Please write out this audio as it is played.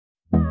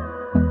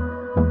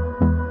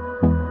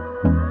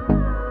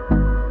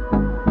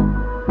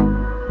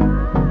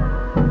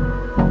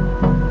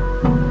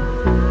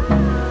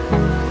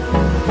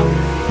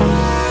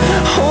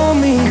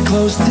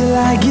close till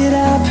I get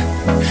up.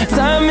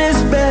 Time is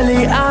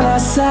barely on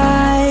our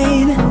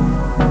side.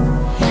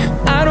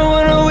 I don't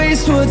wanna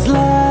waste what's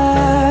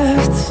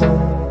left.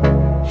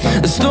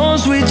 The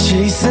storms we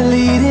chase are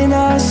leading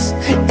us,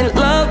 and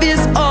love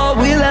is all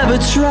we'll ever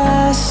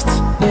trust.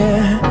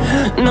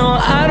 Yeah, no,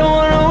 I don't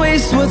wanna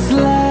waste what's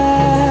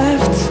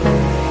left.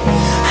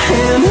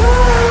 And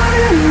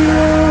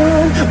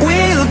on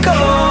we'll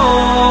go,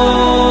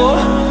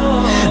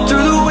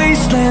 through the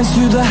wastelands,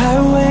 through the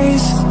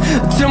highways,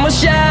 till my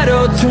shadow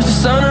turns to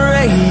sun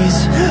rays.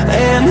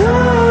 And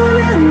on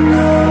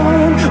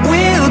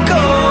we'll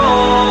go,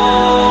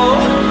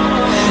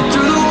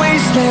 through the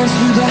wastelands,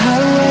 through the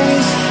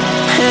highways,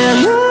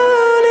 and on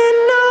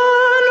we'll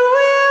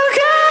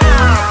go.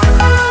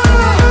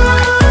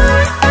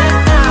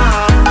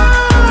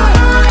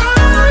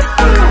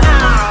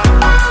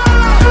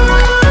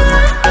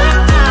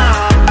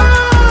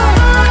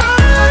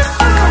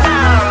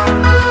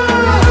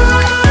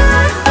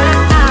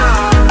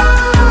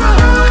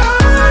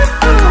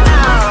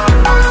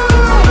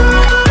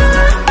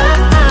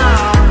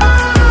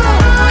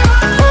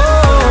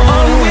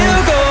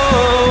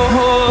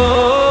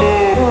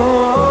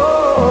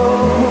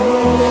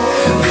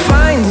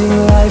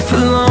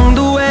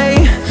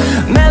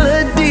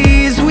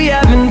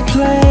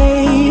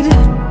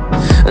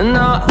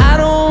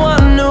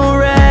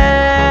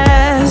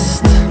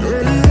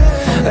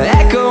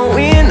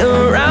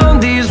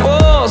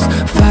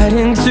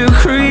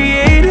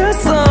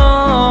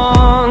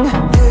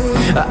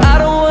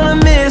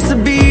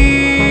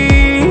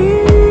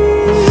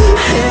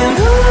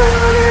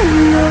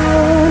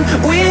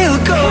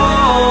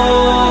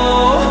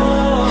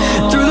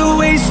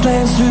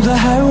 Through the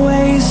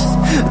highways,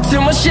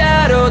 till my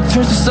shadow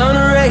turns to sun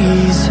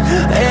rays.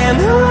 And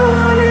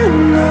on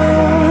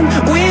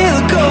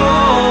we'll go,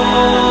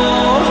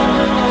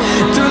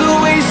 through the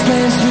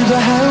wastelands, through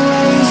the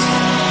highways,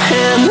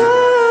 and on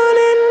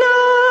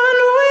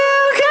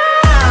we'll go.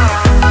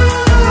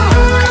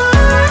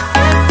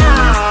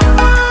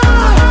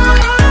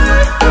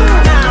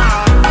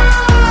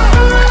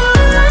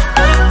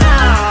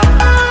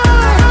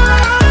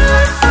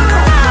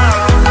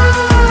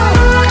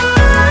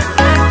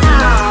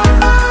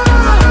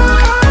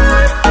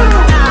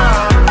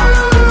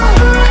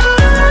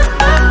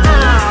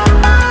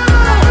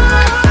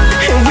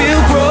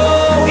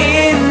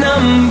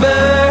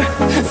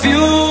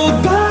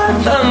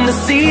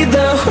 See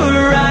the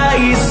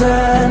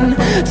horizon,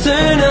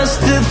 turn us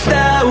to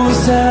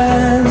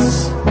thousands,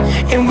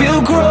 and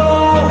we'll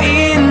grow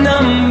in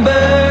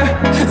number,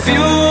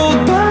 fueled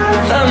by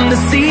them to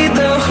see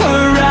the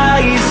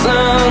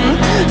horizon,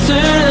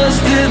 turn us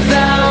to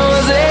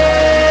thousands.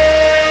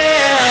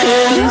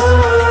 And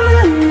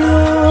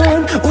on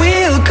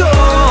we'll go,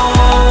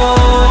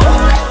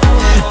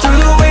 through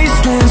the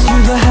wastelands,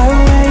 through the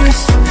highways,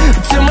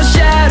 till my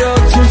shadow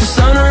turns to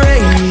sun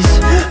rays.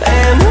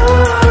 And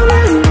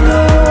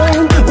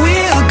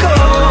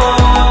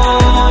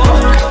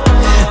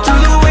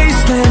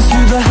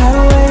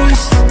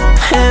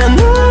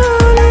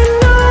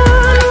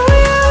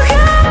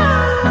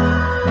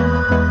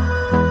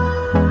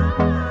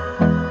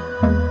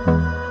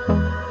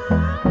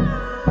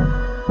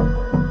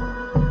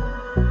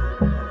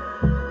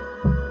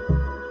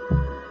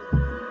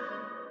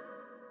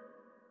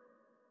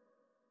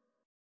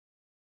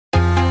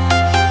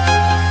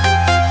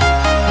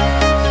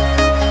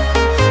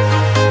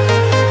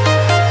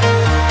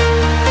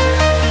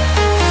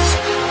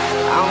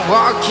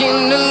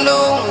walking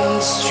alone,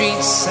 the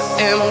streets are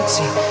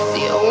empty.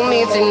 The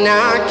only thing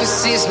I can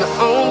see is my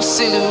own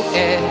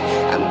silhouette.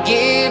 I'm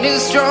getting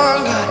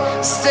stronger,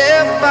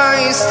 step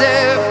by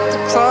step. The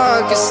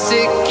clock is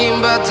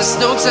ticking, but there's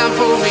no time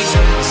for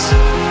regrets.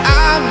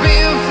 I've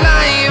been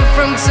flying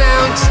from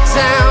town to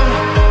town,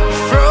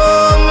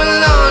 from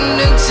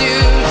London to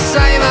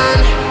Taiwan.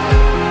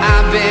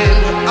 I've been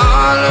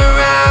all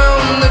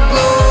around the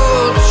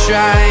globe,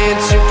 trying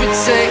to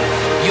protect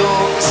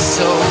your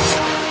soul.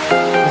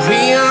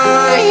 We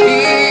are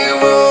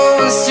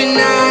heroes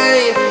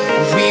tonight.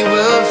 We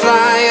will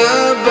fly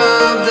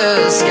above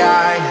the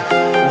sky.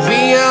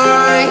 We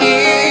are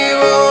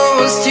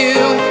heroes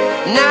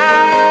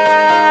tonight.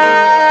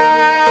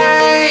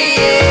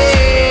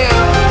 Yeah.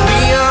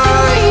 We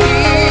are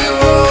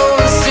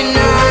heroes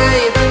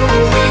tonight.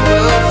 We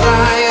will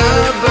fly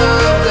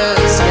above the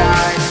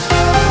sky.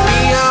 We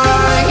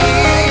are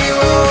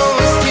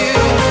heroes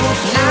tonight.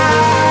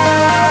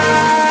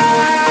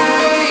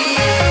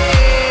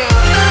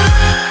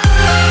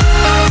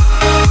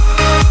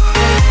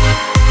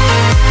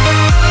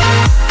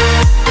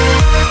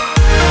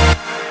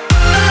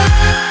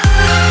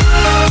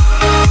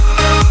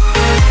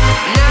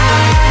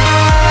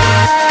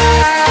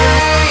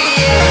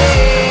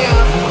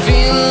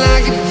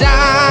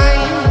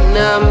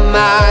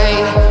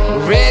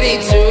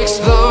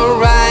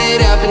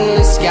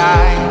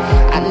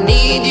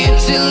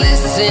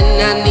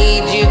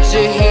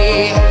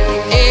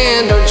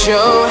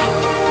 Show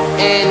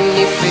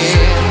any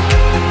fear.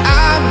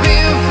 I've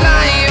been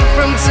flying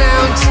from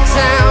town to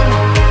town,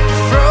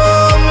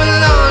 from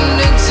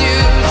London to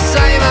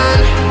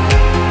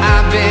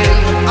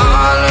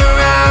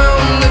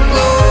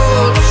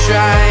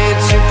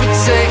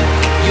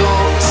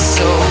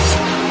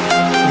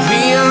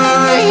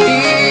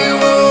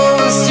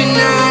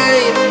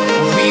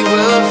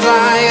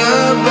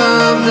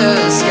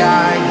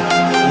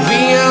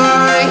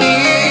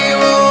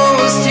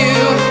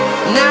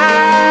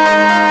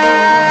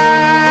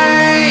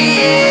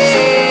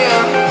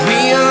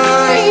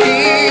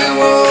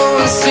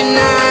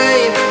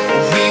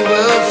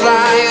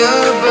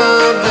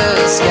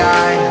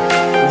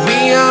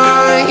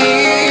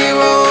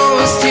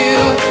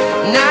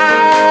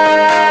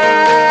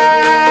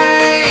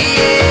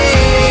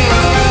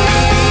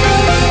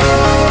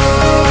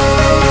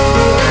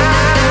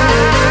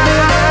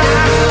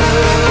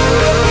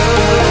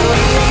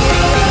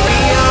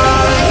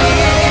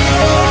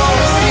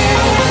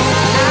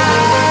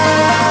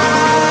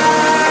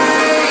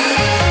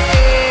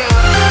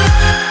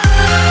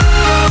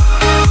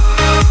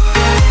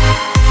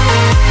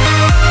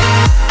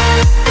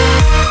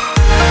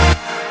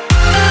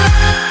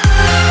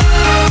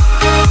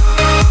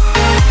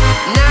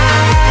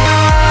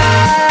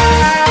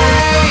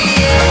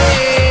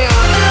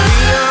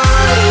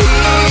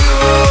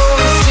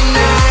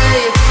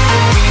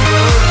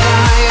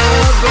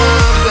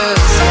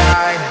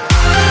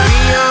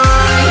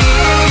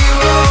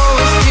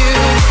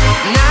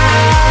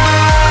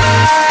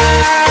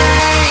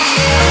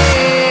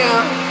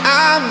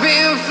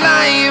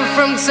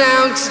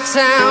town to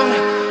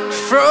town,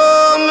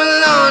 from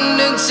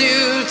London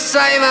to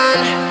Taiwan.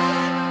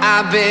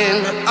 I've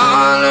been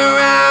all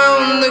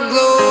around the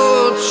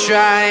globe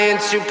trying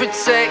to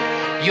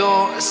protect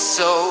your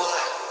soul.